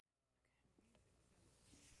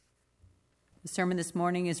The sermon this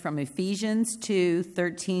morning is from Ephesians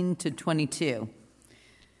 2:13-22.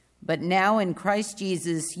 But now in Christ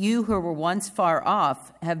Jesus, you who were once far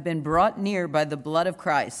off have been brought near by the blood of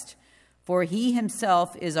Christ. For he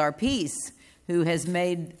himself is our peace, who has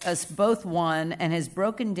made us both one and has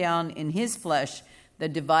broken down in his flesh the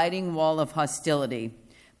dividing wall of hostility,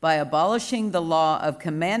 by abolishing the law of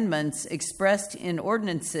commandments expressed in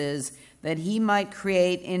ordinances, that he might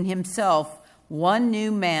create in himself one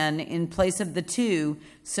new man in place of the two,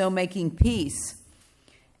 so making peace,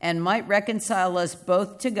 and might reconcile us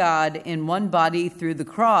both to God in one body through the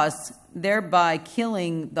cross, thereby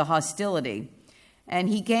killing the hostility. And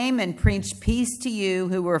he came and preached peace to you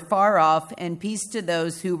who were far off, and peace to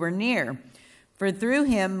those who were near. For through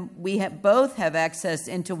him we both have access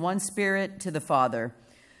into one Spirit to the Father.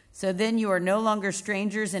 So then you are no longer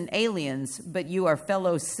strangers and aliens, but you are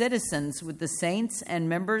fellow citizens with the saints and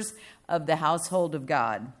members of the household of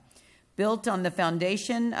God, built on the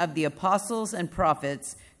foundation of the apostles and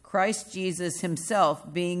prophets, Christ Jesus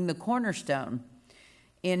himself being the cornerstone,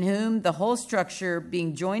 in whom the whole structure,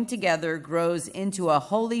 being joined together, grows into a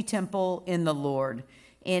holy temple in the Lord.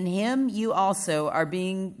 In him you also are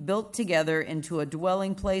being built together into a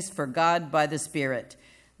dwelling place for God by the Spirit.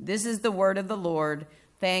 This is the word of the Lord.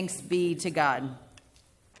 Thanks be to God.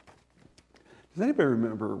 Does anybody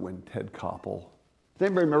remember when Ted Koppel? Does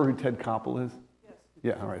anybody remember who Ted Koppel is? Yes.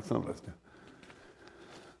 Yeah, all right, some of us do.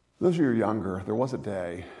 Those of you who are younger, there was a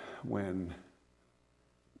day when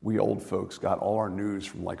we old folks got all our news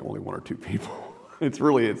from like only one or two people. It's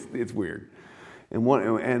weird.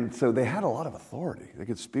 And so they had a lot of authority. They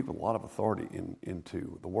could speak with a lot of authority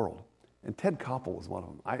into the world. And Ted Koppel was one of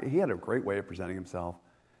them. He had a great way of presenting himself.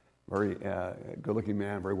 Very good-looking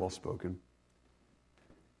man, very well-spoken.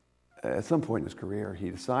 At some point in his career, he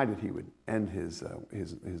decided he would end his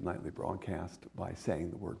nightly broadcast by saying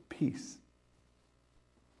the word peace.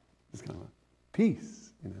 It's kind of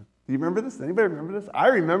peace, you know. Do you remember this? Anybody remember this? I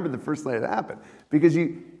remember the first night it happened because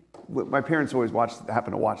my parents always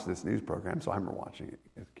happened to watch this news program, so I remember watching it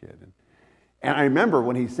as a kid. And I remember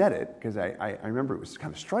when he said it, because I remember it was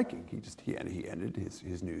kind of striking. He ended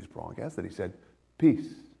his news broadcast and he said,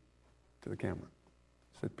 peace, to the camera.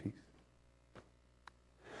 He said, peace.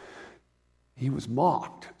 He was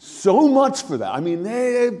mocked so much for that. I mean,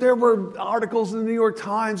 there were articles in the New York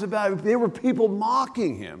Times about it. There were people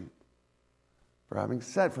mocking him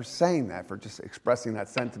for saying that, for just expressing that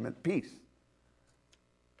sentiment, peace.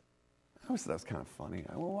 I always thought that was kind of funny.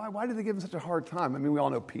 Well, why did they give him such a hard time? I mean, we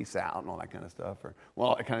all know peace out and all that kind of stuff, that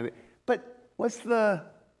kind of thing. But why did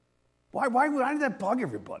that bug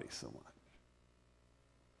everybody so much?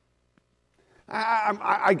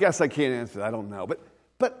 I guess I can't answer that. I don't know. But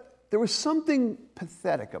there was something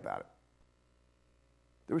pathetic about it.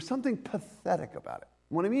 There was something pathetic about it.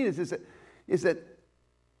 What I mean is that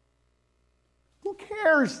who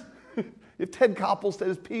cares if Ted Koppel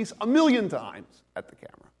says peace 1,000,000 times at the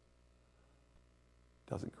camera? It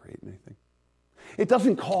doesn't create anything. It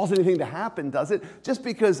doesn't cause anything to happen, does it? Just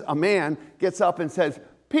because a man gets up and says,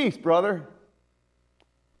 peace, brother.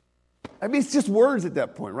 I mean, it's just words at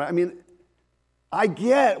that point, right? I mean, I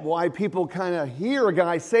get why people kind of hear a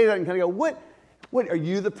guy say that and kind of go, what, are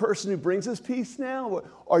you the person who brings us peace now?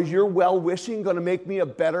 Are your well-wishing going to make me a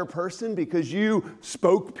better person because you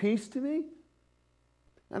spoke peace to me?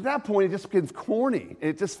 At that point, it just gets corny.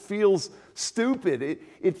 It just feels stupid.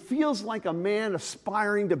 It feels like a man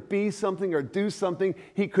aspiring to be something or do something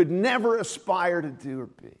he could never aspire to do or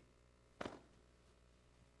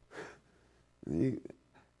be.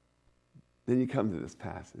 Then you come to this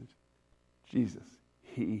passage. Jesus,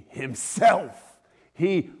 he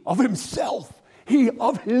of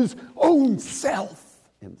his own self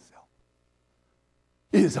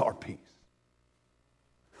is our peace.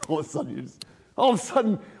 All of a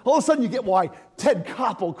sudden you get why Ted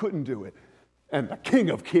Koppel couldn't do it, and the King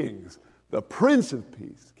of Kings, the Prince of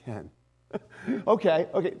Peace, can. Okay,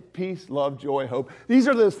 peace, love, joy, hope. These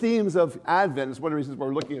are the themes of Advent. It's one of the reasons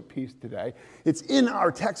we're looking at peace today. It's in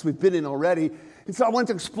our text we've been in already. And so I want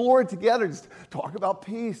to explore it together, just talk about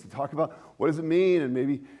peace, talk about what does it mean, and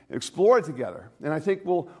maybe explore it together. And I think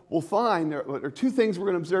we'll find there are two things we're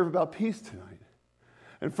going to observe about peace tonight.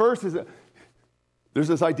 And first is that there's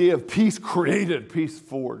this idea of peace created, peace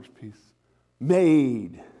forged, peace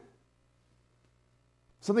made.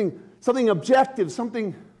 Something objective,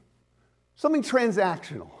 something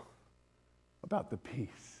transactional about the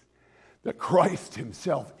peace that Christ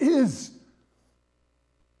himself is.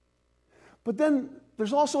 But then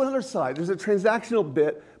there's also another side. There's a transactional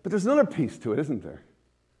bit, but there's another piece to it, isn't there?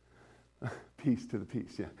 Peace to the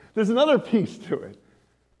peace, yeah. There's another piece to it.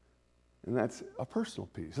 And that's a personal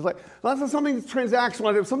peace. It's like, that's not something that's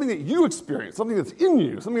transactional, it's something that you experience, something that's in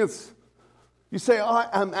you, something that's, you say, oh,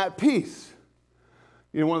 I'm at peace.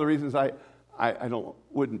 You know, one of the reasons I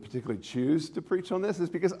wouldn't particularly choose to preach on this is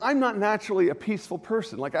because I'm not naturally a peaceful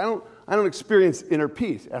person. Like, I don't experience inner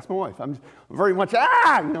peace. Ask my wife. I'm very much,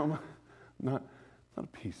 I'm not a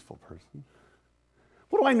peaceful person.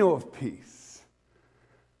 What do I know of peace?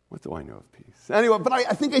 What do I know of peace? Anyway, but I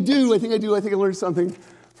think I do. I think I learned something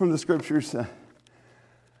from the scriptures. And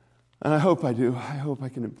I hope I do. I hope I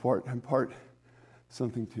can impart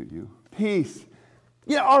something to you. Peace.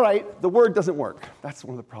 Yeah, all right, the word doesn't work. That's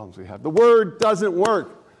one of the problems we have. The word doesn't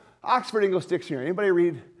work. Oxford English Dictionary. Anybody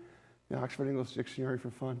read the Oxford English Dictionary for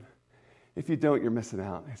fun? If you don't, you're missing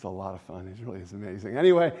out. It's a lot of fun. It really is amazing.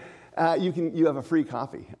 Anyway, you have a free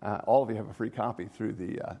copy. All of you have a free copy through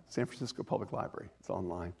the San Francisco Public Library. It's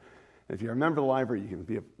online. And if you're a member of the library,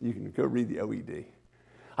 you can go read the OED.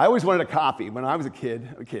 I always wanted a copy when I was a kid.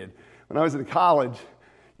 When I was in college,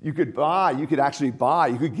 you could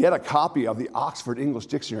get a copy of the Oxford English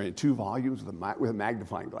Dictionary in 2 volumes with a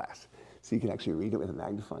magnifying glass. So you can actually read it with a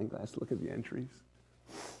magnifying glass, look at the entries.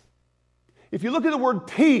 If you look at the word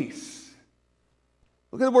peace,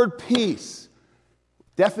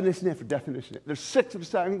 definition after definition. There's 6 of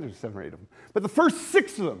them, there's 7 or 8 of them. But the first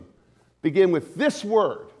 6 of them begin with this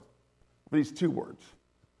word, these 2 words,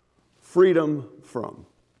 freedom from.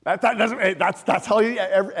 That's how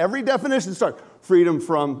every definition starts. Freedom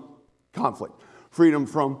from conflict, freedom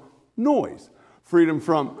from noise, freedom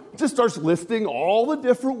from, just starts listing all the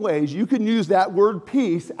different ways you can use that word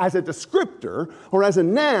peace as a descriptor or as a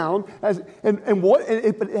noun, but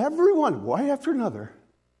everyone, one after another,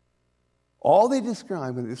 all they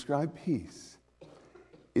describe when they describe peace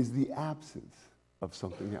is the absence of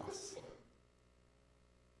something else.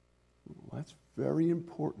 Well, that's very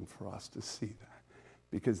important for us to see that.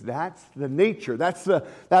 Because that's the nature, that's the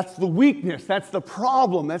weakness, that's the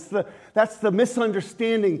problem, that's the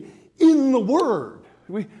misunderstanding in the Word.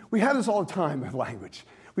 We have this all the time with language.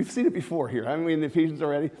 We've seen it before here, haven't we, in Ephesians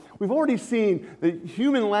already? We've already seen that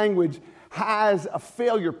human language has a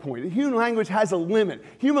failure point. Human language has a limit.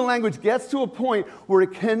 Human language gets to a point where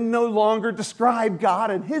it can no longer describe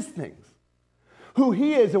God and His things, who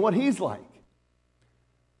He is and what He's like.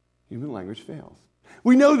 Human language fails.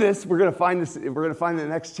 We know this. We're going to find this. We're going to find in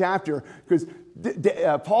the next chapter because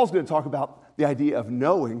Paul's going to talk about the idea of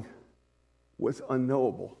knowing what's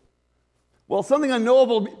unknowable. Well, something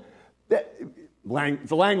unknowable,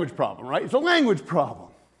 it's a language problem, right? It's a language problem.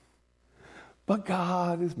 But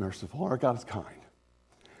God is merciful, or God is kind.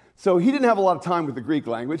 So he didn't have a lot of time with the Greek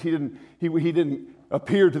language. He didn't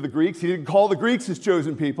appear to the Greeks. He didn't call the Greeks his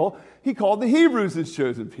chosen people. He called the Hebrews his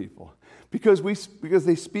chosen people because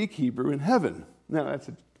they speak Hebrew in heaven. Now, that's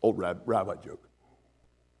an old rabbi joke.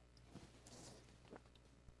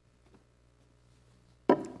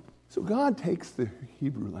 So God takes the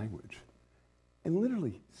Hebrew language and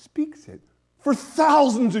literally speaks it for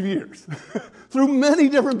thousands of years through many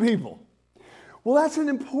different people. Well, that's an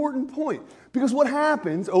important point because what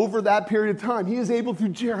happens over that period of time, he is able through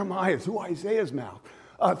Jeremiah, through Isaiah's mouth,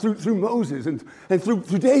 through Moses and through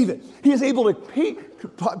David. He is able to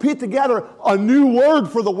put together a new word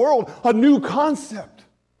for the world, a new concept,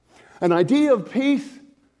 an idea of peace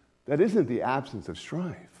that isn't the absence of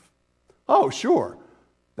strife. Oh, sure,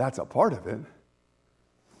 that's a part of it.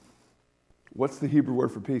 What's the Hebrew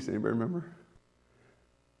word for peace? Anybody remember?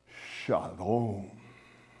 Shalom.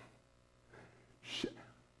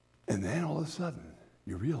 And then all of a sudden,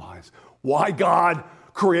 you realize why God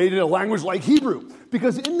created a language like Hebrew.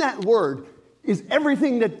 Because in that word is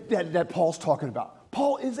everything that Paul's talking about.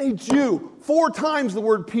 Paul is a Jew. 4 times the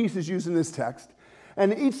word peace is used in this text.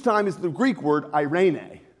 And each time is the Greek word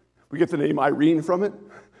irene. We get the name Irene from it.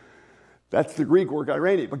 That's the Greek word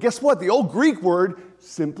irene. But guess what? The old Greek word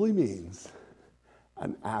simply means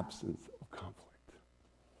an absence of conflict.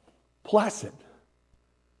 Placid.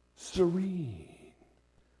 Serene.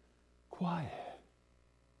 Quiet.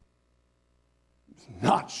 It's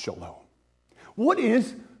not shalom. What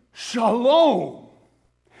is shalom?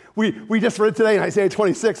 We just read today in Isaiah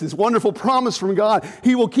 26, this wonderful promise from God.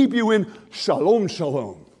 He will keep you in shalom,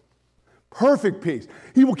 shalom. Perfect peace.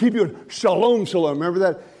 He will keep you in shalom, shalom. Remember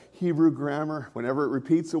that Hebrew grammar? Whenever it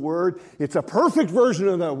repeats a word, it's a perfect version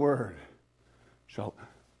of that word. Shalom.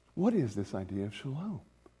 What is this idea of shalom?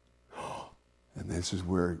 And this is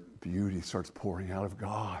where beauty starts pouring out of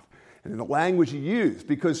God. And in the language he used,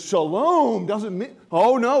 because shalom doesn't mean,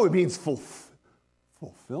 it means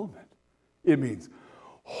fulfillment. It means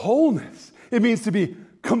wholeness. It means to be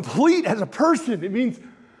complete as a person. It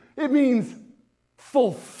means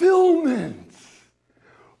fulfillment.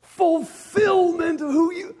 fulfillment of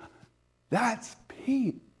who you... That's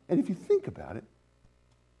peace. And if you think about it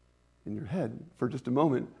in your head for just a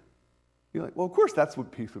moment, you're like, well, of course that's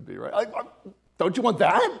what peace would be, right? Don't you want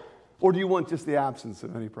that? Or do you want just the absence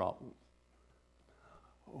of any problems?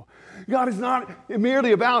 God is not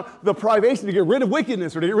merely about the privation to get rid of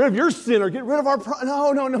wickedness or to get rid of your sin or get rid of our...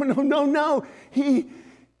 No. He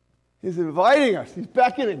is inviting us. He's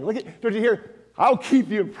beckoning. Look at, don't you hear? I'll keep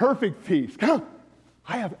you in perfect peace. Come.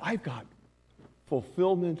 I've got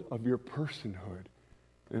fulfillment of your personhood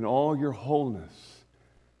and all your wholeness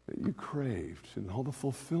that you craved and all the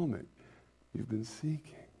fulfillment you've been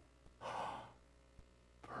seeking.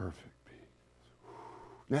 Perfect peace.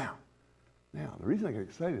 Now, the reason I get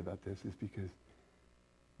excited about this is because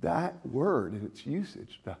that word in its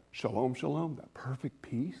usage, the shalom, shalom, that perfect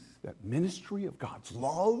peace, that ministry of God's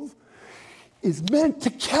love, is meant to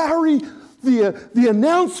carry the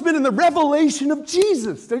announcement and the revelation of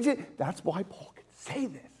Jesus. That's why Paul can say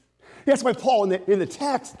this. That's why Paul in the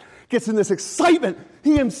text gets in this excitement.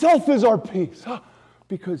 He himself is our peace.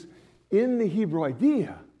 Because in the Hebrew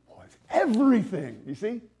idea was everything, you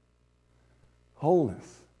see?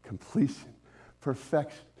 Wholeness, completion,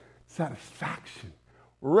 perfection, satisfaction,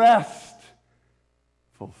 rest,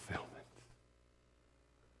 fulfillment.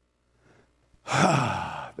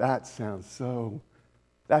 That sounds so,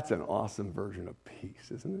 that's an awesome version of peace,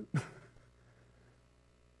 isn't it?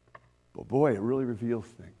 But boy, it really reveals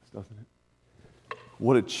things, doesn't it?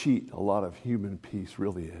 What a cheat a lot of human peace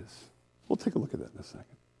really is. We'll take a look at that in a second.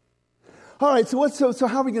 All right, so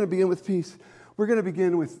how are we going to begin with peace? We're going to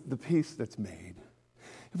begin with the peace that's made.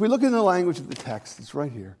 If we look in the language of the text, it's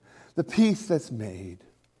right here. The peace that's made.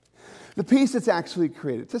 The peace that's actually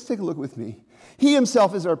created. Just take a look with me. He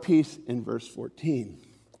himself is our peace in verse 14.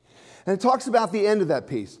 And it talks about the end of that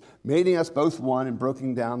peace, making us both one and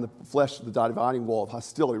breaking down the flesh of the dividing wall of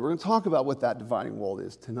hostility. We're going to talk about what that dividing wall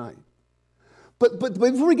is tonight. But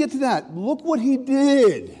before we get to that, look what he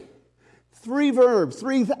did. 3 verbs,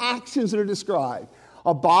 3 actions that are described.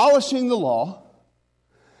 Abolishing the law.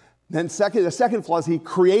 Then the second flaw is he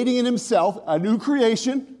creating in himself a new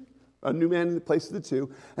creation, a new man in the place of the two.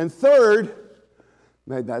 And third,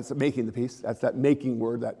 that's making the peace. That's that making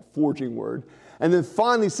word, that forging word. And then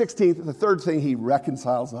finally, 16th, the third thing, he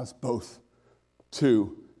reconciles us both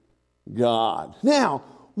to God. Now,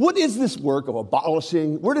 what is this work of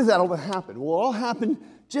abolishing? Where does that all happen? Well, it all happened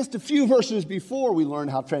just a few verses before we learned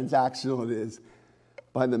how transactional it is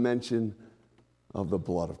by the mention of the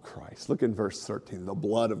blood of Christ. Look in verse 13, the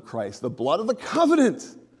blood of Christ, the blood of the covenant.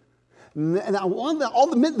 And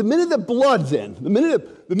the minute that blood's in, the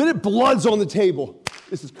minute blood's on the table,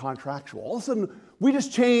 this is contractual. All of a sudden,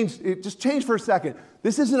 it just changed for a second.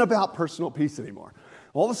 This isn't about personal peace anymore.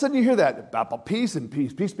 All of a sudden you hear that about peace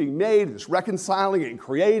being made, and this reconciling and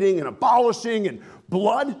creating and abolishing and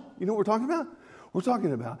blood. You know what we're talking about? We're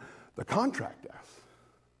talking about the contract death.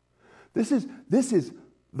 This is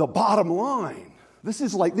the bottom line. This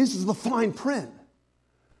is the fine print.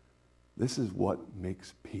 This is what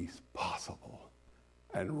makes peace possible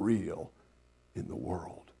and real in the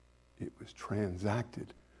world. It was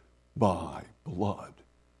transacted by blood.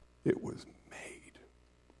 It was made.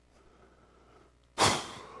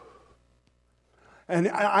 And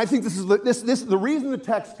I think this is the reason the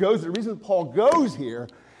text goes, the reason Paul goes here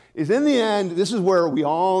is in the end, this is where we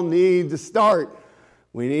all need to start.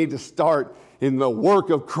 We need to start in the work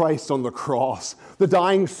of Christ on the cross, the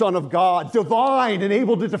dying Son of God, divine and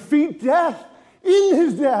able to defeat death in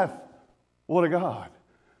his death. What a God.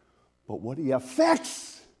 But what he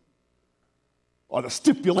affects are the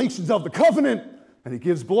stipulations of the covenant, and he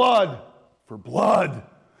gives blood for blood.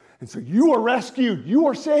 And so you are rescued, you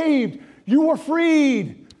are saved, you are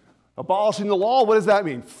freed. Abolishing the law, what does that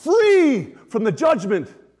mean? Free from the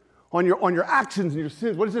judgment on your actions and your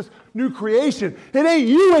sins. What is this? New creation. It ain't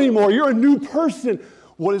you anymore. You're a new person.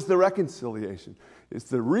 What is the reconciliation? It's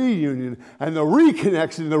the reunion and the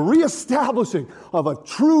reconnection, the reestablishing of a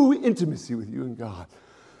true intimacy with you and God.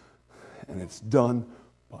 And it's done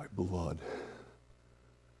by blood.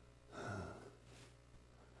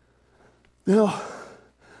 Now,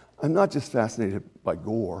 I'm not just fascinated by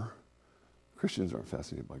gore. Christians aren't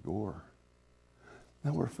fascinated by gore.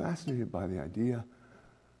 Now, we're fascinated by the idea,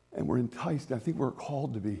 and we're enticed. I think we're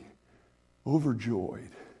called to be overjoyed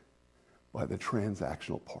by the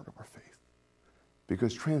transactional part of our faith.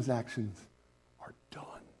 Because transactions are done.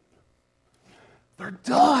 They're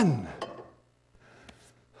done.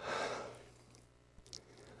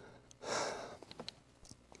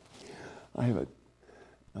 I have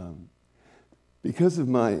because of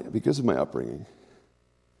my upbringing,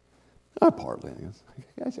 Partly, I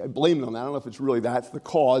guess. I blame it on that. I don't know if it's really that's the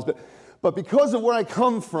cause, but because of where I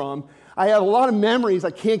come from, I have a lot of memories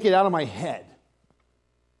I can't get out of my head.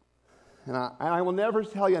 And I will never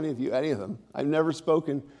tell you any of them. I've never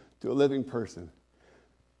spoken to a living person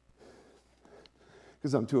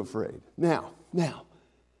because I'm too afraid. Now,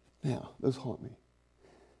 those haunt me.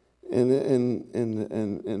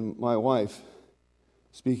 And my wife,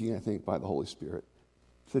 speaking, I think, by the Holy Spirit,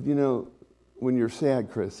 said, when you're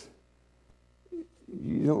sad, Chris,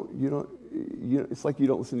 it's like you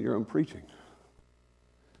don't listen to your own preaching.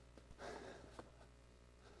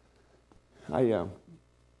 I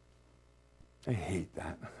hate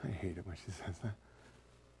that. I hate it when she says that.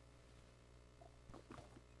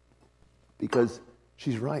 Because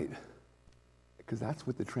she's right. Because that's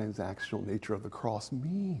what the transactional nature of the cross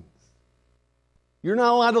means. You're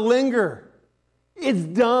not allowed to linger. It's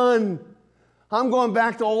done. I'm going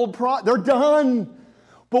back to they're done.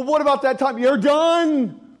 But what about that time? You're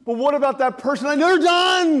done. But what about that person? They're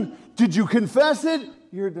done. Did you confess it?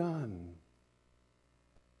 You're done.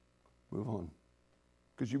 Move on.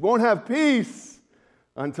 Because you won't have peace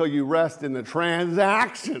until you rest in the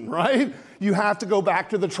transaction, right? You have to go back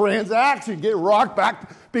to the transaction, get rocked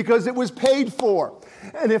back because it was paid for.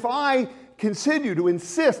 And if I continue to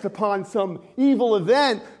insist upon some evil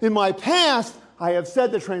event in my past, I have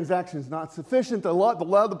said the transaction is not sufficient. The blood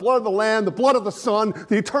of the Lamb, the blood of the Son,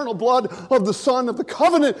 the eternal blood of the Son of the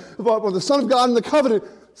covenant, or the Son of God in the covenant,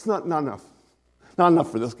 it's not enough. Not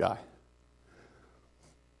enough for this guy.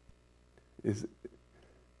 Is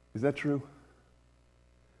that true?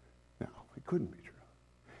 No, it couldn't be true.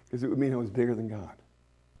 Because it would mean I was bigger than God.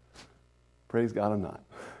 Praise God, I'm not.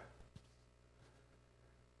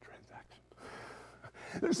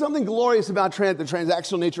 There's something glorious about the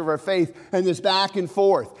transactional nature of our faith and this back and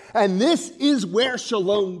forth. And this is where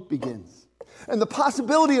shalom begins. And the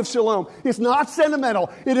possibility of shalom is not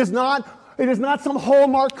sentimental. It is not some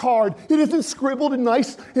Hallmark card. It isn't scribbled in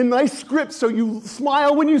nice script so you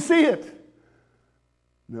smile when you see it.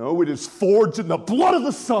 No, it is forged in the blood of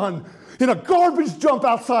the Son in a garbage dump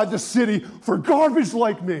outside the city for garbage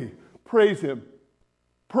like me. Praise Him.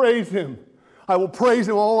 Praise Him. I will praise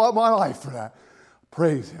Him all my life for that.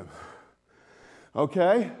 Praise Him.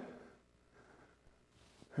 Okay?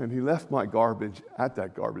 And He left my garbage at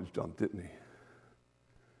that garbage dump, didn't He?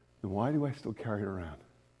 Then why do I still carry it around?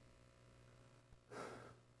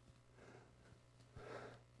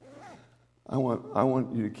 I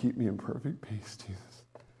want you to keep me in perfect peace, Jesus,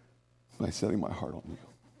 by setting my heart on you.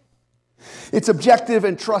 It's objective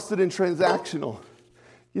and trusted and transactional.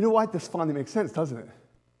 You know what? This finally makes sense, doesn't it?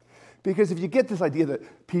 Because if you get this idea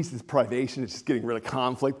that peace is privation, it's just getting rid of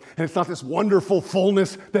conflict, and it's not this wonderful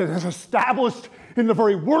fullness that is established in the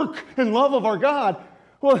very work and love of our God,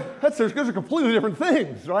 well, those are completely different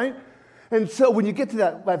things, right? And so when you get to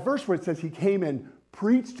that verse where it says He came and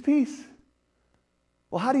preached peace,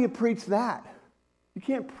 well, how do you preach that? You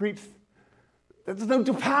can't preach, there's no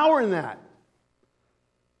power in that.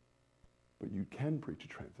 But you can preach a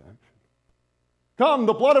transaction. Come,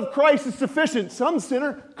 the blood of Christ is sufficient. Some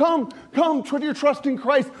sinner, come, put your trust in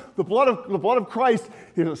Christ. The blood of Christ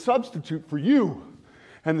is a substitute for you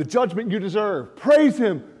and the judgment you deserve. Praise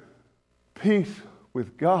Him. Peace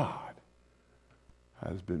with God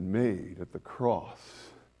has been made at the cross.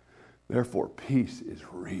 Therefore, peace is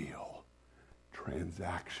real,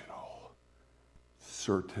 transactional,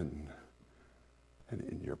 certain, and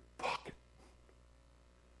in your pocket.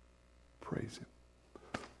 Praise Him.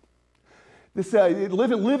 This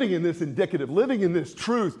living in this indicative, living in this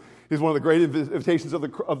truth is one of the great invitations of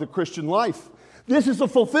the Christian life. This is a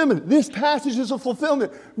fulfillment. This passage is a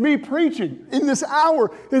fulfillment. Me preaching in this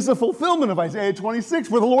hour is a fulfillment of Isaiah 26,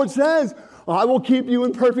 where the Lord says, I will keep you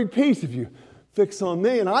in perfect peace if you fix on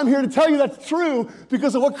me. And I'm here to tell you that's true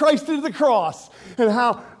because of what Christ did at the cross and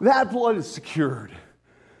how that blood is secured.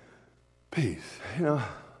 Peace.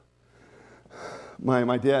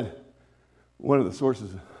 My dad, one of the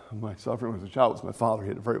sources of my suffering as a child was my father. He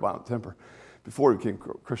had a very violent temper. Before he became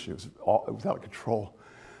Christian, it was out of control.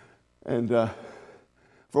 And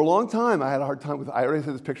for a long time, I had a hard time with it. I already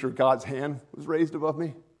had this picture of God's hand was raised above me,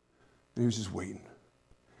 and He was just waiting.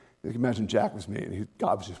 You can imagine Jack was me, and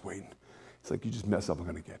God was just waiting. It's like, you just mess up, I'm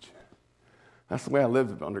going to get you. That's the way I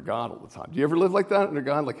lived under God all the time. Do you ever live like that under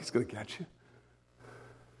God, like He's going to get you?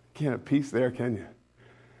 Can't have peace there, can you?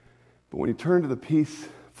 But when you turn to the peace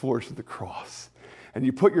force of the cross, and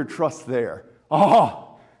you put your trust there,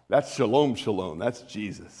 that's shalom, shalom. That's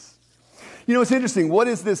Jesus. It's interesting. What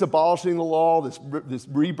is this abolishing the law, this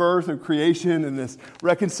rebirth of creation and this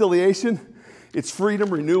reconciliation? It's freedom,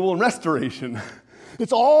 renewal, and restoration.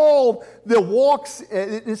 It's all walks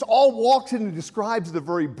in and describes the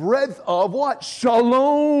very breadth of what?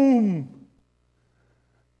 Shalom.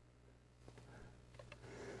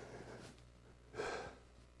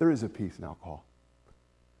 There is a peace in alcohol.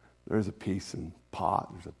 There is a peace in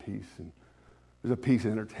pot. There's a peace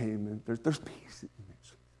in entertainment. There's peace in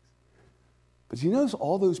it. But you notice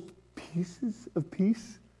all those pieces of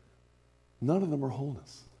peace? None of them are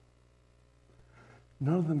wholeness.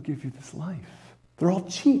 None of them give you this life. They're all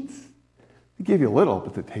cheats. They give you a little,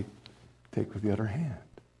 but they take with the other hand.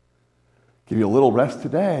 Give you a little rest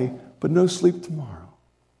today, but no sleep tomorrow.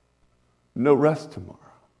 No rest tomorrow.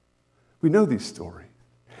 We know these stories.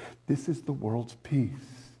 This is the world's peace.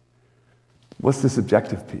 What's this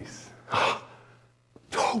objective peace?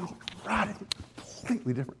 Totally, radically,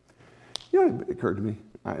 completely different. You know what occurred to me?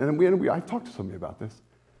 I've talked to somebody about this.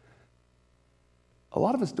 A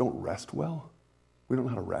lot of us don't rest well. We don't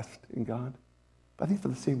know how to rest in God. But I think for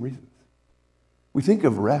the same reasons. We think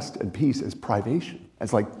of rest and peace as privation,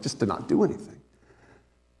 as like just to not do anything.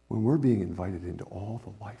 When we're being invited into all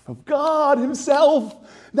the life of God himself,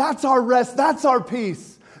 that's our rest, that's our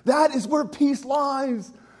peace. That is where peace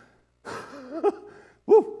lies.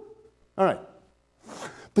 Woo. All right.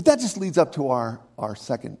 But that just leads up to our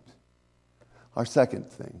second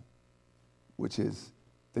thing, which is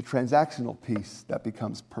the transactional peace that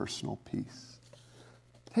becomes personal peace.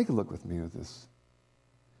 Take a look with me at this.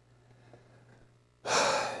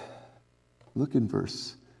 Look in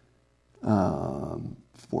verse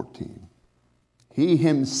 14. He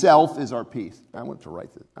himself is our peace. I want to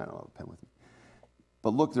write this. I don't have a pen with me.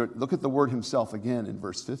 But look at the word himself again in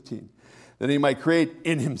verse 15. That he might create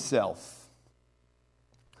in himself.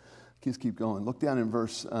 Just keep going. Look down in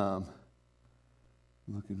verse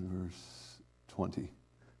 20.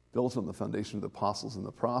 Built on the foundation of the apostles and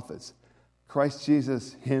the prophets. Christ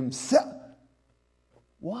Jesus himself.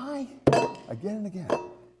 Why? Again and again.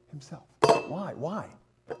 Himself. Why?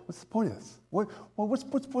 What's the point of this?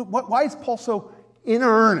 Why is Paul so in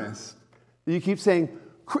earnest that he keeps saying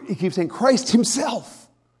Christ himself?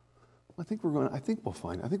 I think we'll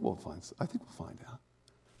find out. I think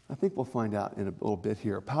we'll find out in a little bit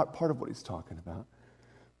here part of what he's talking about.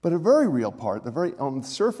 But a very real part, on the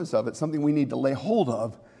surface of it, something we need to lay hold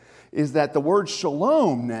of, is that the word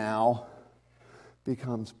shalom now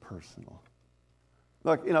becomes personal.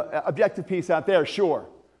 Look, objective peace out there, sure.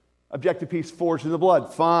 Objective peace forged in the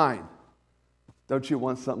blood, fine. Don't you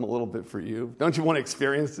want something a little bit for you? Don't you want to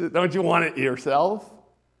experience it? Don't you want it yourself?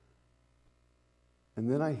 And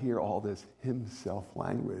then I hear all this himself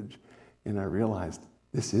language, and I realized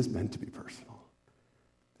this is meant to be personal.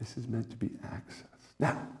 This is meant to be accessed.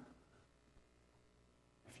 Now,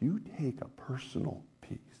 if you take a personal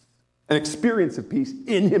peace, an experience of peace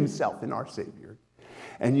in himself, in our Savior,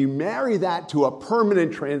 and you marry that to a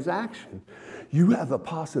permanent transaction, you have the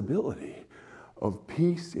possibility of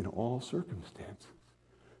peace in all circumstances.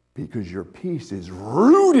 Because your peace is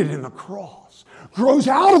rooted in the cross, grows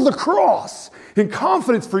out of the cross in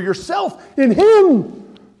confidence for yourself in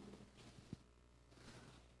him.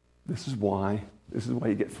 This is why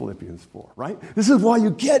you get Philippians 4, right? This is why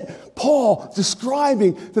you get Paul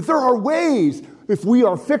describing that there are ways, if we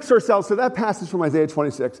are fix ourselves to that passage from Isaiah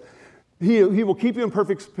 26, he will keep you in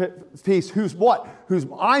perfect peace. Whose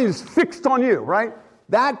eye is fixed on you, right?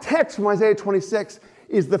 That text from Isaiah 26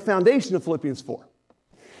 is the foundation of Philippians 4.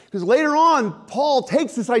 Because later on, Paul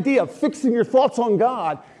takes this idea of fixing your thoughts on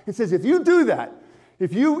God and says, if you do that,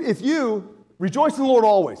 if you rejoice in the Lord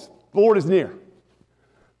always, the Lord is near.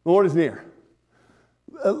 The Lord is near.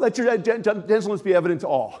 Let your gentleness be evident to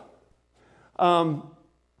all. Do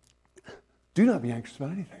not be anxious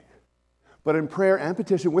about anything, but in prayer and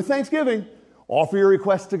petition with thanksgiving, offer your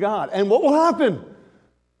requests to God. And what will happen?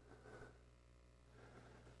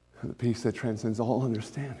 The peace that transcends all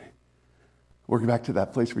understanding. We're back to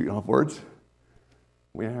that place where you don't have words.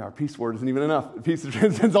 Our peace word isn't even enough. The peace that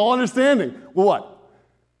transcends all understanding. Well, what?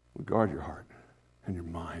 Well, guard your heart and your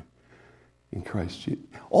mind in Christ Jesus.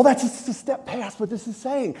 All that's just a step past what this is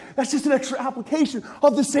saying. That's just an extra application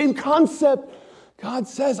of the same concept. God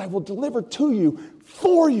says, I will deliver to you,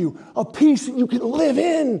 for you, a peace that you can live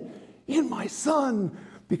in my Son.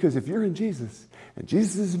 Because if you're in Jesus, and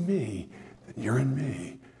Jesus is in me, then you're in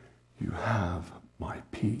me. You have my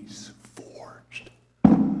peace forged.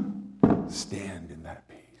 Stand in that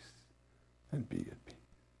peace and be at peace.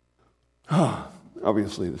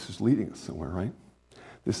 Obviously, this is leading us somewhere, right?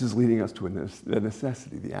 This is leading us to the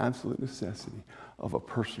necessity, the absolute necessity of a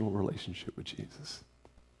personal relationship with Jesus.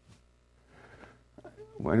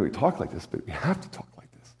 Why do we talk like this? But we have to talk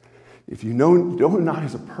like this. If you know him not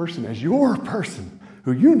as a person, as your person,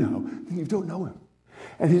 who you know, then you don't know him.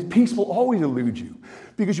 And his peace will always elude you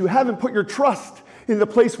because you haven't put your trust in the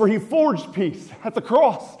place where he forged peace at the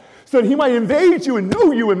cross so that he might invade you and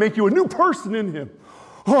know you and make you a new person in him.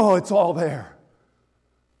 Oh, it's all there.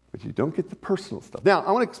 But you don't get the personal stuff. Now,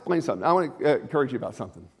 I want to explain something. I want to encourage you about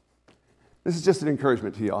something. This is just an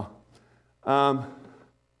encouragement to y'all.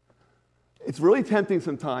 It's really tempting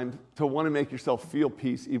sometimes to want to make yourself feel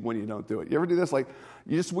peace even when you don't do it. You ever do this? Like,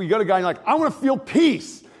 you go to a guy and you're like, I want to feel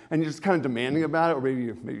peace. And you're just kind of demanding about it, or maybe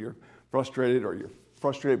you're frustrated, or you're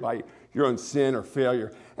frustrated by your own sin or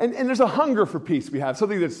failure. And there's a hunger for peace we have,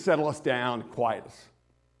 something that settle us down, quiet us.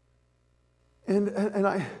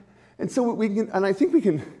 And so we can, and I think we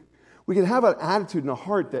can have an attitude in a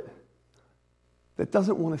heart that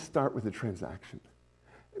doesn't want to start with a transaction.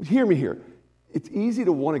 Hear me here. It's easy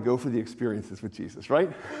to want to go for the experiences with Jesus, right?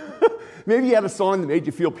 Maybe you had a song that made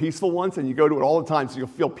you feel peaceful once, and you go to it all the time so you'll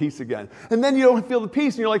feel peace again. And then you don't feel the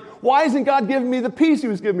peace, and you're like, why isn't God giving me the peace he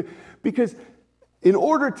was giving me? Because in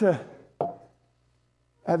order to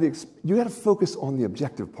have you got to focus on the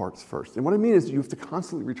objective parts first. And what I mean is you have to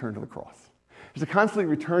constantly return to the cross. There's a constantly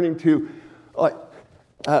returning to,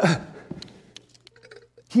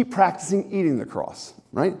 keep practicing eating the cross,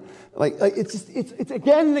 right? Like it's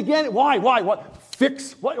again and again. Why? What?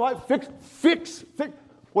 Fix. What? Fix.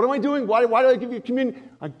 What am I doing? Why do I give you communion?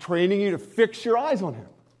 I'm training you to fix your eyes on him.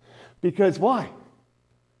 Because why?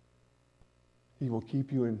 He will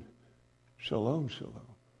keep you in shalom.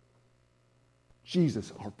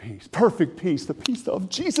 Jesus, our peace. Perfect peace. The peace of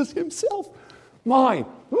Jesus himself. Mine.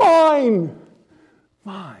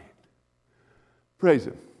 Praise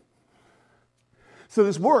him. So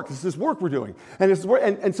this is this work we're doing.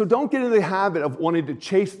 And so don't get into the habit of wanting to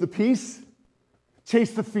chase the peace,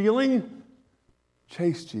 chase the feeling.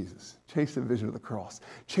 Chase Jesus. Chase the vision of the cross.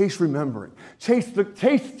 Chase remembering.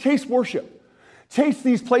 Chase worship. Chase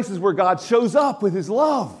these places where God shows up with his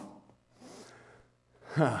love.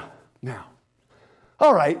 Now,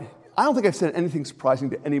 all right, I don't think I've said anything surprising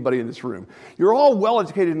to anybody in this room. You're all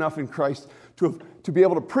well-educated enough in Christ to be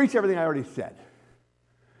able to preach everything I already said.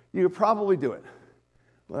 You could probably do it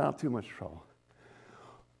without too much trouble.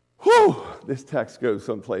 Whew, this text goes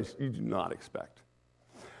someplace you do not expect.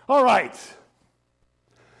 All right.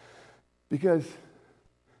 Because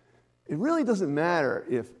it really doesn't matter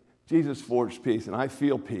if Jesus forged peace and I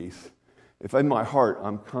feel peace, if in my heart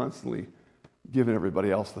I'm constantly giving everybody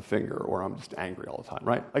else the finger or I'm just angry all the time,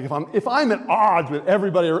 right? Like if I'm at odds with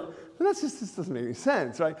everybody, then this doesn't make any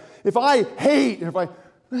sense, right? If I hate,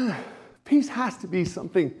 peace has to be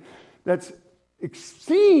something that's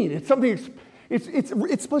seen. It's something.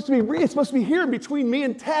 It's supposed to be here between me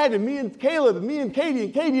and Ted and me and Caleb and me and Katie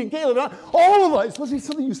and Caleb. All of us. It's supposed to be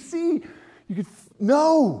something you see. You could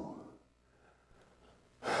know.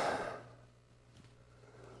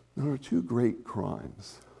 There are two great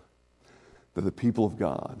crimes that the people of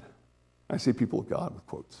God, I say people of God with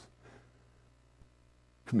quotes,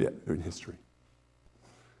 commit in history.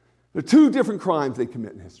 There are two different crimes they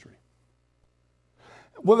commit in history.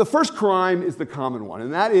 Well, the first crime is the common one,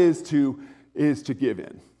 and that is to give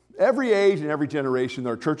in. Every age and every generation,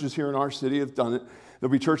 there are churches here in our city that have done it.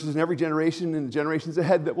 There'll be churches in every generation and the generations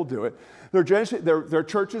ahead that will do it. There are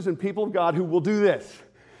churches and people of God who will do this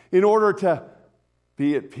in order to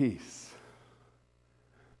be at peace.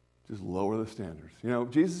 Just lower the standards.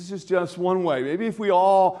 Jesus is just one way. Maybe if we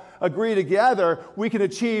all agree together, we can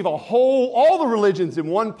achieve all the religions in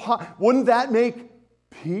one pot. Wouldn't that make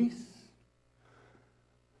peace?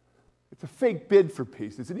 It's a fake bid for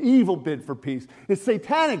peace. It's an evil bid for peace. It's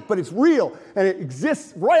satanic, but it's real, and it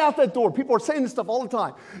exists right out that door. People are saying this stuff all the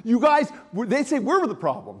time. You guys, they say we're the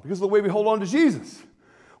problem because of the way we hold on to Jesus.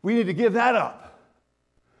 We need to give that up.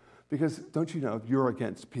 Because don't you know, you're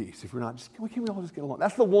against peace. If we're not, can't we all just get along?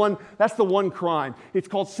 That's the one crime. It's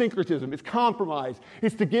called syncretism. It's compromise.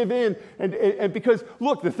 It's to give in. And because,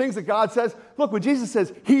 look, the things that God says, look, when Jesus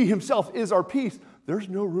says he himself is our peace, there's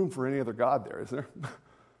no room for any other God there, is there?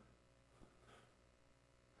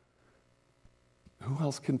 Who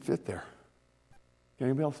else can fit there? Can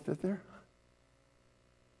anybody else fit there?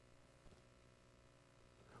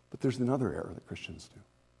 But there's another error that Christians do.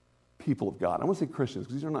 People of God. I want to say Christians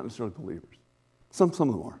because these are not necessarily believers. Some of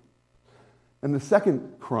them are. And the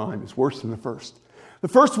second crime is worse than the first. The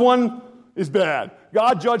first one is bad.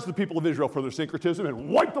 God judged the people of Israel for their syncretism and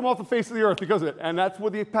wiped them off the face of the earth because of it. And that's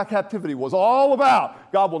what the captivity was all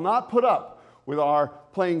about. God will not put up with our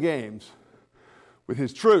playing games with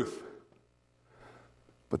his truth.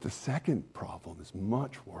 But the second problem is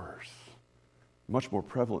much worse, much more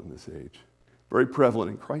prevalent in this age, very prevalent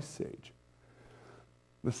in Christ's age.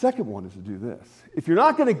 The second one is to do this. If you're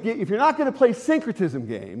not going to play syncretism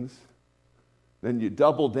games, then you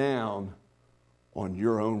double down on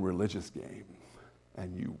your own religious game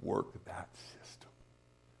and you work that system.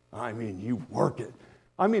 I mean, you work it.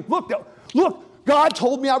 I mean, look, God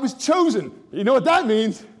told me I was chosen. You know what that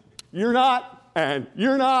means? You're not, and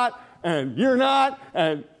you're not, and you're not,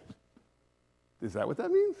 and is that what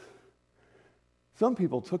that means? Some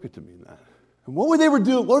people took it to mean that. And what were they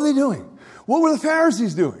doing? What were the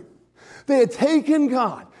Pharisees doing? They had taken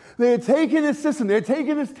God. They had taken his system. They had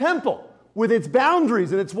taken his temple with its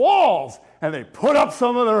boundaries and its walls, and they put up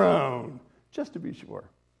some of their own, just to be sure.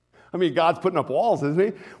 I mean, God's putting up walls, isn't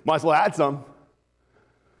he? Might as well add some.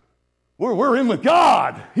 We're in with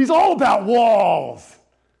God. He's all about walls.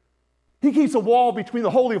 He keeps a wall between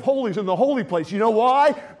the Holy of Holies and the holy place. You know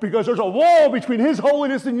why? Because there's a wall between his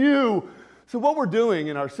holiness and you. So what we're doing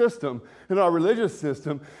in our system, in our religious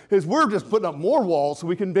system, is we're just putting up more walls so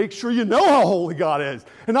we can make sure you know how holy God is.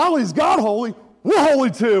 And not only is God holy, we're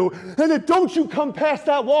holy too. And then don't you come past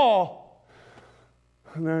that wall.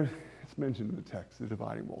 And there it's mentioned in the text, the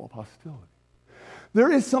dividing wall of hostility.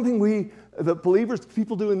 There is something the believers,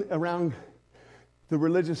 people do around the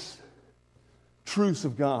religious truths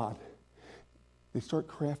of God. They start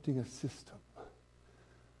crafting a system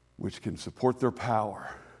which can support their power,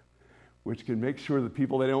 which can make sure the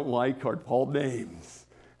people they don't like are called names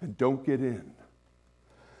and don't get in.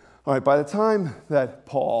 All right, by the time that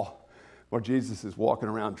Paul or Jesus is walking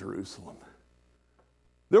around Jerusalem,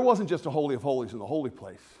 there wasn't just a Holy of Holies in the holy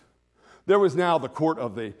place. There was now the court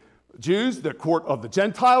of the Jews, the court of the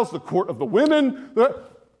Gentiles, the court of the women,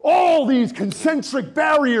 all these concentric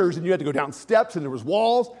barriers, and you had to go down steps, and there was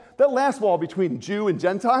walls. That last wall between Jew and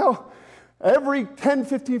Gentile, every 10,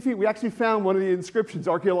 15 feet, we actually found one of the inscriptions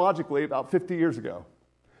archaeologically about 50 years ago.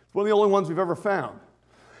 It's one of the only ones we've ever found.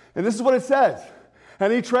 And this is what it says.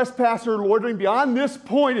 Any trespasser loitering beyond this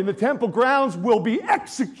point in the temple grounds will be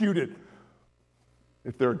executed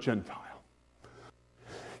if they're a Gentile.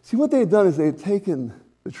 See, what they had done is they had taken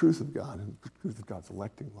the truth of God and the truth of God's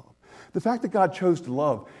electing love. The fact that God chose to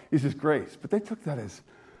love is his grace, but they took that as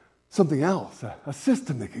something else, a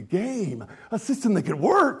system they could game, a system that could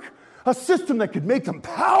work, a system that could make them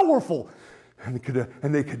powerful. And they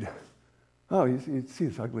could you see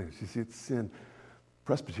its ugliness, you see its sin.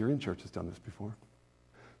 Presbyterian Church has done this before.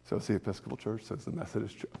 So has the Episcopal Church, so has the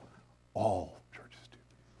Methodist Church. All churches do.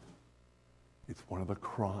 It's one of the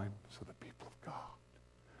crimes of the people of God,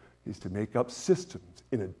 is to make up systems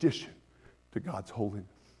in addition to God's holiness.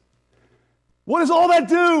 What does all that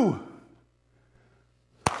do?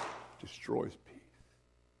 Destroys peace.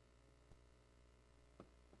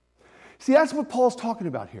 See, that's what Paul's talking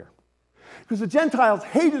about here. Because the Gentiles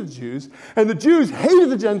hated the Jews, and the Jews hated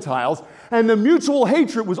the Gentiles, and the mutual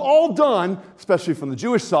hatred was all done, especially from the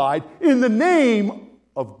Jewish side, in the name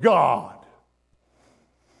of God.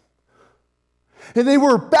 And they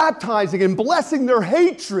were baptizing and blessing their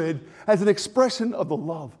hatred as an expression of the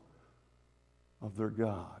love of their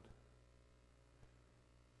God.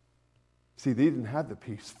 See, they didn't have the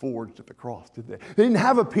peace forged at the cross, did they? They didn't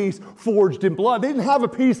have a peace forged in blood. They didn't have a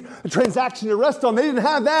transaction to rest on. They didn't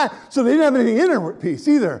have that, so they didn't have anything inner peace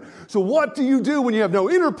either. So what do you do when you have no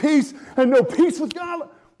inner peace and no peace with God?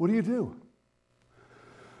 What do you do?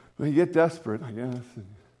 Well, you get desperate, I guess. And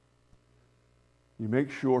you make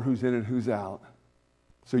sure who's in and who's out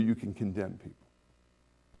so you can condemn people.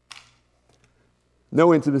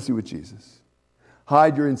 No intimacy with Jesus.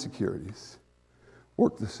 Hide your insecurities.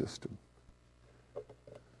 Work the system.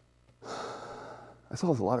 I saw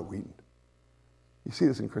this a lot at Wheaton. You see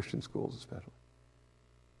this in Christian schools especially.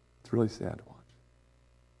 It's really sad to watch.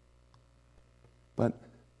 But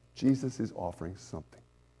Jesus is offering something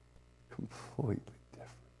completely different.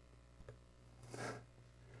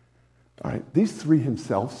 All right, these three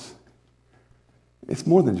himselfs, it's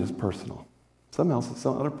more than just personal. Some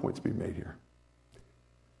other points to be made here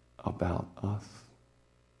about us.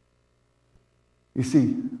 You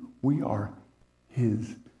see, we are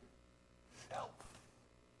his self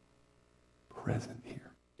present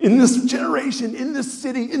here. In this generation, in this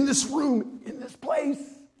city, in this room, in this place.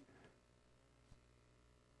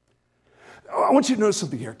 I want you to notice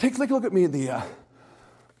something here. Take a look at me in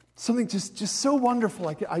something just so wonderful.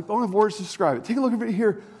 I don't have words to describe it. Take a look at it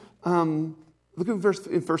here. Look at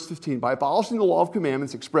verse 15. By abolishing the law of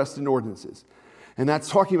commandments expressed in ordinances. And that's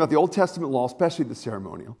talking about the Old Testament law, especially the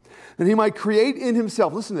ceremonial. And he might create in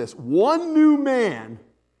himself, listen to this, one new man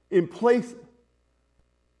in place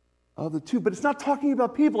of the two. But it's not talking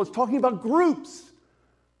about people. It's talking about groups.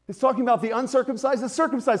 It's talking about the uncircumcised, the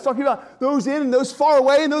circumcised. It's talking about those in and those far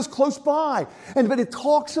away and those close by. But it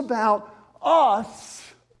talks about us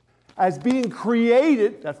as being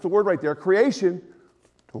created, that's the word right there, creation,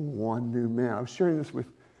 one new man. I was sharing this with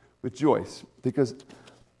Joyce because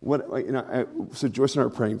so Joyce and I are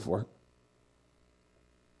praying for her.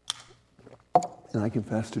 And I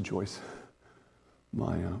confessed to Joyce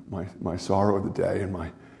my sorrow of the day and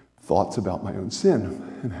my thoughts about my own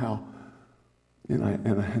sin and how, and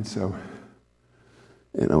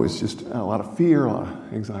I was just a lot of fear, a lot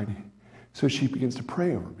of anxiety. So she begins to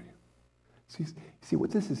pray over me. See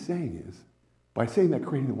what this is saying is, by saying that,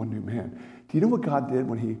 creating the one new man. Do you know what God did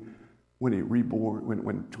when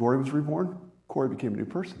Corey was reborn? Corey became a new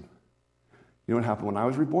person. You know what happened when I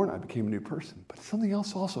was reborn? I became a new person. But something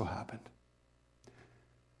else also happened.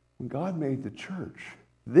 When God made the church,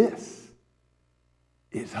 this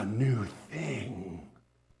is a new thing.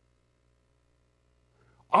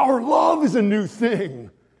 Our love is a new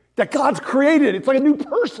thing that God's created. It's like a new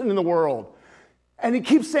person in the world. And he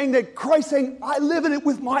keeps saying that, Christ saying, I live in it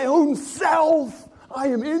with my own self. I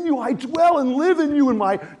am in you. I dwell and live in you in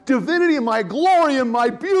my divinity and my glory and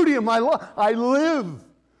my beauty and my love. I live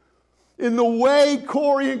in the way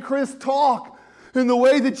Corey and Chris talk, in the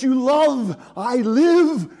way that you love. I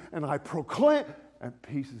live and I proclaim, and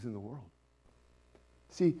peace is in the world.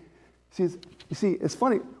 See, it's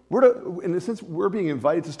funny. In a sense, we're being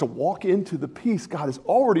invited just to walk into the peace God has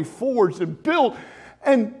already forged and built.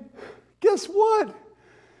 And guess what?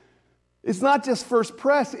 It's not just First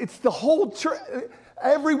Pres. It's the whole church.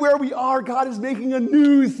 Everywhere we are, God is making a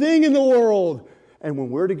new thing in the world. And when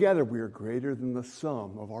we're together, we are greater than the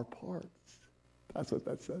sum of our parts. That's what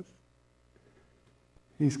that says.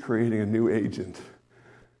 He's creating a new agent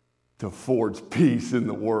to forge peace in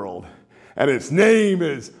the world. And its name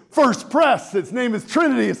is First Pres. Its name is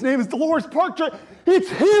Trinity. Its name is Dolores Park Church. It's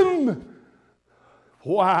him.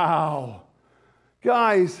 Wow.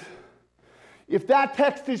 Guys, if that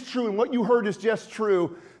text is true and what you heard is just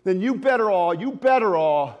true, then you better all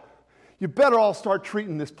start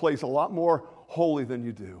treating this place a lot more holy than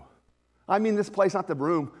you do. I mean this place, not the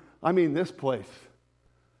room. I mean this place.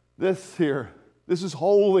 This here. This is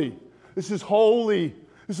holy. This is holy.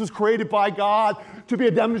 This was created by God to be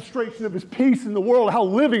a demonstration of his peace in the world, how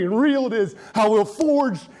living and real it is, how we're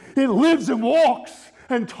forged. It lives and walks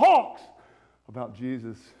and talks about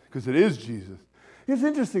Jesus, because it is Jesus. It's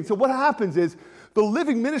interesting. So what happens is the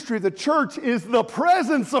living ministry of the church is the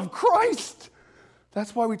presence of Christ.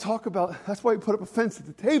 That's why we put up a fence at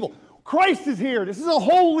the table. Christ is here. This is a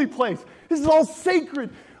holy place. This is all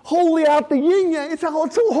sacred. Holy out the yin yang. It's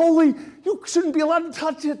so holy, you shouldn't be allowed to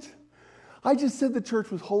touch it. I just said the church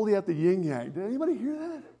was holy at the yin yang. Did anybody hear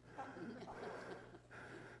that?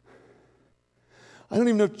 I don't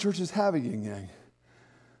even know if churches have a yin yang.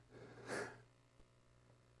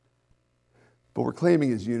 But we're claiming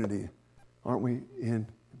his unity, aren't we, in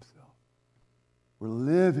himself? We're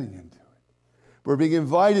living into it. We're being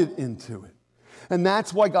invited into it. And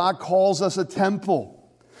that's why God calls us a temple.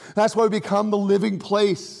 That's why we become the living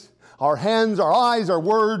place. Our hands, our eyes, our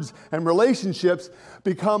words, and relationships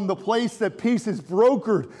become the place that peace is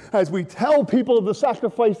brokered as we tell people of the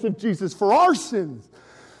sacrifice of Jesus for our sins.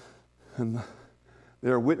 And they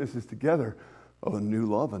are witnesses together of a new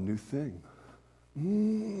love, a new thing.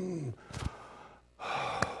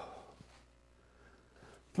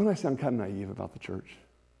 Don't I sound kind of naive about the church?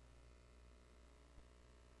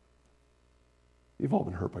 You've all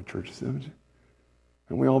been hurt by churches, haven't you?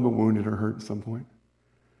 And we all been wounded or hurt at some point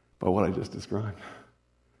by what I just described.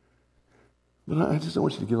 But I just don't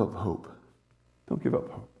want you to give up hope. Don't give up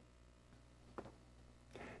hope.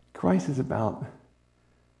 Christ is about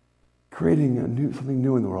creating something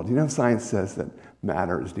new in the world. You know, science says that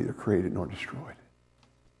matter is neither created nor destroyed.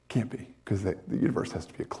 Can't be, because the universe has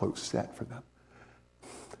to be a closed set for them.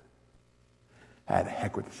 The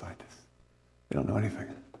heck with the scientists. They don't know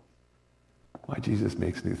anything. Why Jesus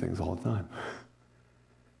makes new things all the time.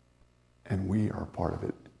 And we are part of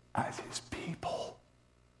it as his people.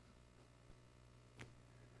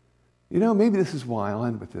 You know, maybe this is why, I'll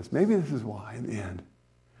end with this, maybe this is why, in the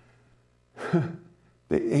end,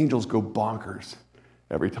 the angels go bonkers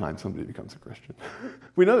every time somebody becomes a Christian.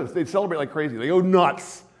 We know this. They celebrate like crazy. They go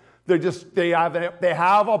nuts. They have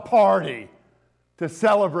a party to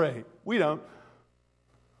celebrate. We don't.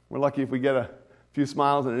 We're lucky if we get a few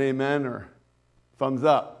smiles and an amen or thumbs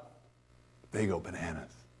up. They go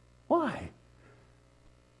bananas. Why?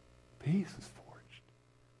 Peace is forged.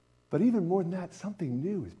 But even more than that, something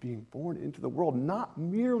new is being born into the world, not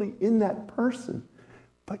merely in that person,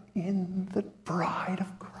 but in the bride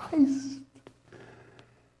of Christ.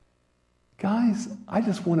 Guys, I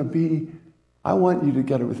want you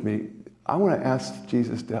together with me. I want to ask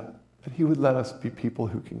Jesus that he would let us be people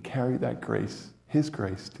who can carry that grace, his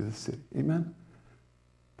grace, to the city. Amen?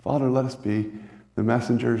 Father, let us be the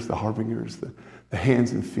messengers, the harbingers, the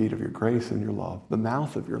hands and feet of your grace and your love, the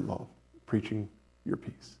mouth of your love, preaching your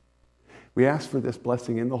peace. We ask for this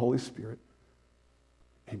blessing in the Holy Spirit.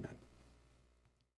 Amen.